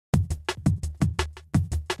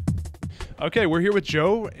Okay, we're here with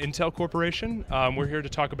Joe, Intel Corporation. We're here to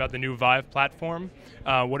talk about the new Viiv platform,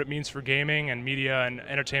 what it means for gaming and media and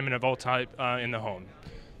entertainment of all type in the home.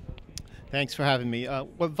 Thanks for having me.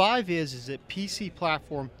 What Viiv is a PC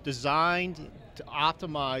platform designed to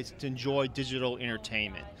optimize to enjoy digital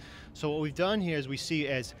entertainment. So what we've done here is we see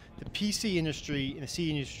as the PC industry and the CE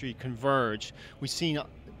industry converge, we've seen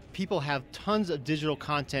people have tons of digital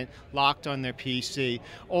content locked on their PC,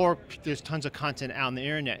 or there's tons of content out on the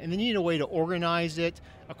internet, and they need a way to organize it,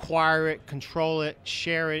 acquire it, control it,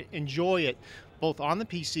 share it, enjoy it, both on the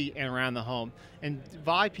PC and around the home. And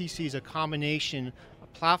Viiv PC is a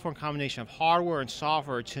platform combination of hardware and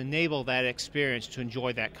software to enable that experience to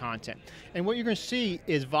enjoy that content. And what you're going to see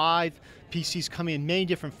is Viiv PCs come in many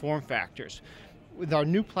different form factors. With our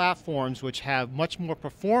new platforms, which have much more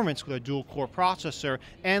performance with a dual-core processor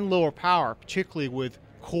and lower power, particularly with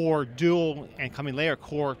Core Dual and coming later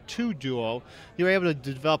Core 2 Duo, you're able to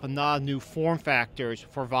develop a lot of new form factors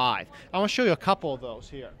for Viiv. I want to show you a couple of those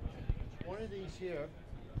here. One of these here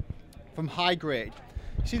from High Grade.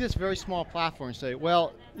 You see this very small platform and say,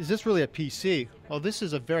 well, is this really a PC? Well, this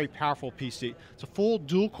is a very powerful PC. It's a full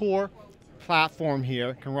dual-core platform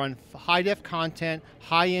here, can run high-def content,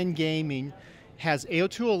 high-end gaming, has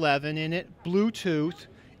AO211 in it, Bluetooth,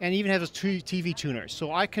 and even has a TV tuner.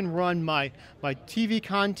 So I can run my TV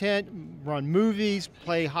content, run movies,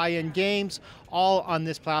 play high-end games, all on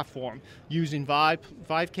this platform using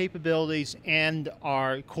Viiv capabilities and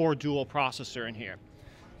our Core Dual processor in here.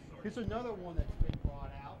 Here's another one that's been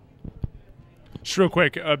brought out. Just real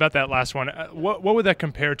quick about that last one, what would that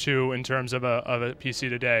compare to in terms of a PC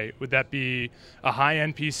today? Would that be a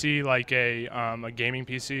high-end PC like a gaming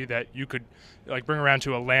PC that you could like bring around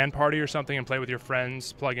to a LAN party or something and play with your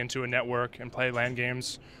friends, plug into a network and play LAN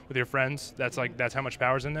games with your friends? That's how much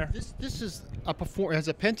power's in there? This is it has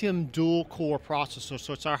a Pentium dual core processor,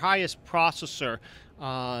 so it's our highest processor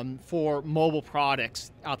for mobile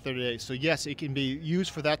products out there today. So yes, it can be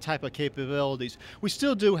used for that type of capabilities. We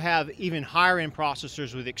still do have even higher end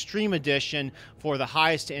processors with Extreme Edition for the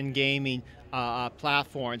highest end gaming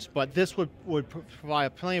platforms, but this would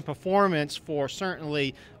provide plenty of performance for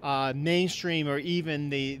certainly mainstream or even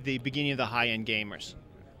the beginning of the high end gamers.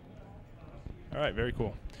 All right, very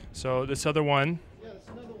cool. So this other one. Yeah, that's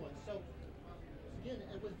another one. So again,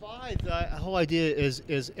 with Viiv, the whole idea is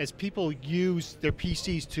as people use their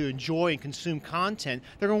PCs to enjoy and consume content,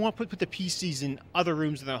 they're going to want to put the PCs in other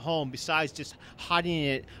rooms in their home besides just hiding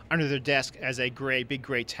it under their desk as a big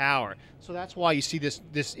gray tower. So that's why you see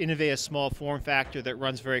this innovative small form factor that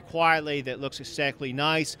runs very quietly, that looks aesthetically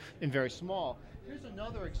nice and very small. Here's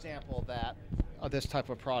another example of that, of this type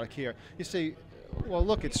of product here. You see, well,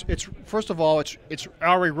 look, it's first of all, it's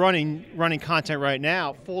already running content right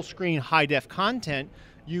now, full screen high def content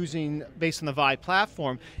based on the Viiv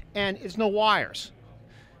platform, and it's no wires.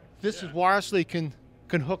 This is wirelessly can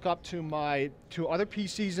hook up to other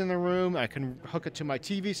PCs in the room. I can hook it to my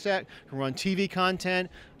TV set, can run TV content.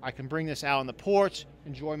 I can bring this out on the porch,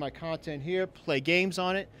 enjoy my content here, play games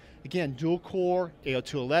on it. Again, dual core,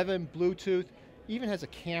 AO211, Bluetooth, even has a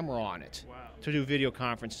camera on it. Wow. To do video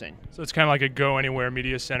conferencing. So it's kind of like a go anywhere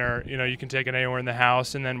media center. You know, you can take it anywhere in the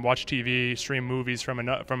house and then watch TV, stream movies from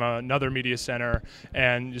another media center,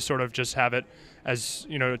 and you sort of just have it as,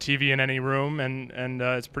 you know, a TV in any room, and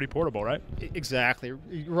it's pretty portable, right? Exactly,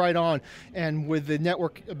 right on. And with the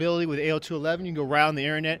network ability with AO211, you can go around the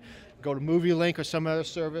internet, go to Movie Link or some other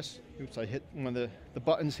service. Oops, I hit one of the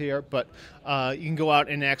buttons here, but you can go out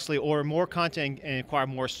and actually order more content and acquire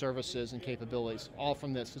more services and capabilities, all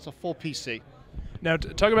from this. It's a full PC. Now,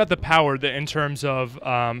 talk about the power in terms of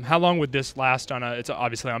how long would this last it's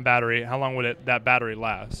obviously on battery, how long would that battery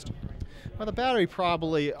last? Well, the battery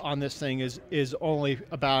probably on this thing is only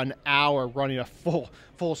about an hour running a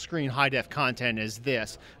full screen high def content as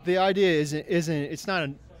this. The idea it's not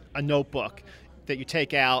a notebook that you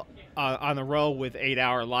take out on the road with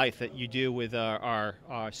 8-hour life that you do with our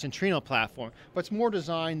Centrino platform, but it's more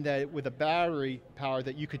designed that with a battery power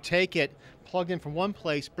that you could take it, plug in from one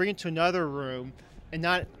place, bring it to another room, and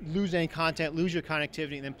not lose any content, lose your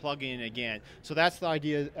connectivity, and then plug in again. So that's the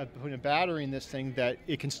idea of putting a battery in this thing, that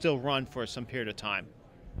it can still run for some period of time.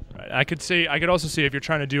 Right. I could also see if you're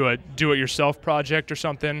trying to do a do-it-yourself project or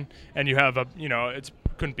something, and you have it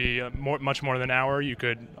couldn't be much more than an hour. You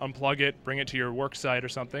could unplug it, bring it to your work site or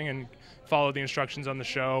something, and follow the instructions on the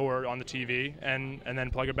show or on the TV, and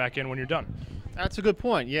then plug it back in when you're done. That's a good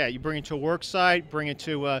point. Yeah, you bring it to a work site, bring it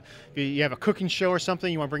to you have a cooking show or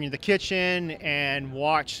something. You want to bring it to the kitchen and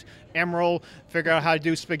watch Emerald figure out how to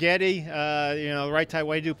do spaghetti. The right type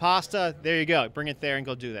way to do pasta. There you go. Bring it there and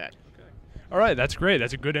go do that. All right, that's great.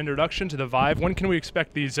 That's a good introduction to the Viiv. When can we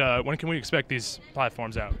expect these? When can we expect these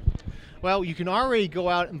platforms out? Well, you can already go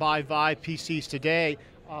out and buy Viiv PCs today.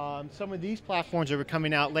 Some of these platforms are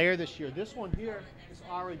coming out later this year. This one here is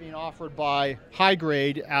already being offered by High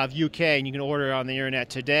Grade out of UK, and you can order it on the internet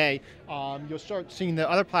today. You'll start seeing the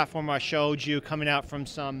other platform I showed you coming out from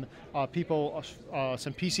some people,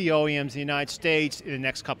 some PC OEMs in the United States in the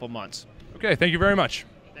next couple months. Okay, thank you very much.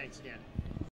 Thanks again.